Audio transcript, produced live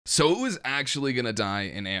So who is actually gonna die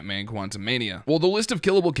in Ant-Man Quantumania? Well, the list of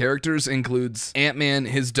killable characters includes Ant-Man,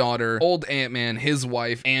 his daughter, old Ant-Man, his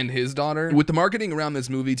wife, and his daughter. With the marketing around this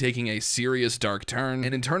movie taking a serious dark turn,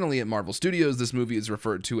 and internally at Marvel Studios, this movie is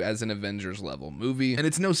referred to as an Avengers-level movie, and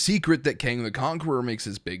it's no secret that Kang the Conqueror makes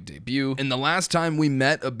his big debut. And the last time we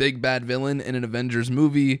met a big bad villain in an Avengers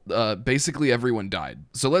movie, basically everyone died.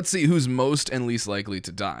 So let's see who's most and least likely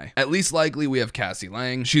to die. At least likely, we have Cassie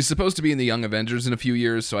Lang. She's supposed to be in the Young Avengers in a few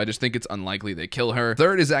years, so I just think it's unlikely they kill her.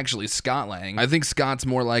 Third is actually Scott Lang. I think Scott's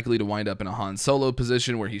more likely to wind up in a Han Solo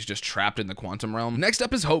position where he's just trapped in the quantum realm. Next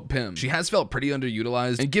up is Hope Pym. She has felt pretty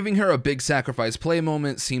underutilized, and giving her a big sacrifice play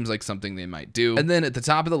moment seems like something they might do. And then at the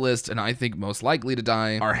top of the list, and I think most likely to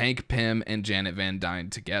die, are Hank Pym and Janet Van Dyne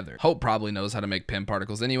together. Hope probably knows how to make Pym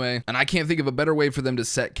particles anyway, and I can't think of a better way for them to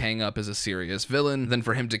set Kang up as a serious villain than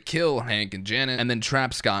for him to kill Hank and Janet and then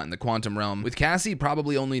trap Scott in the quantum realm, with Cassie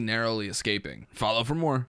probably only narrowly escaping. Follow for more.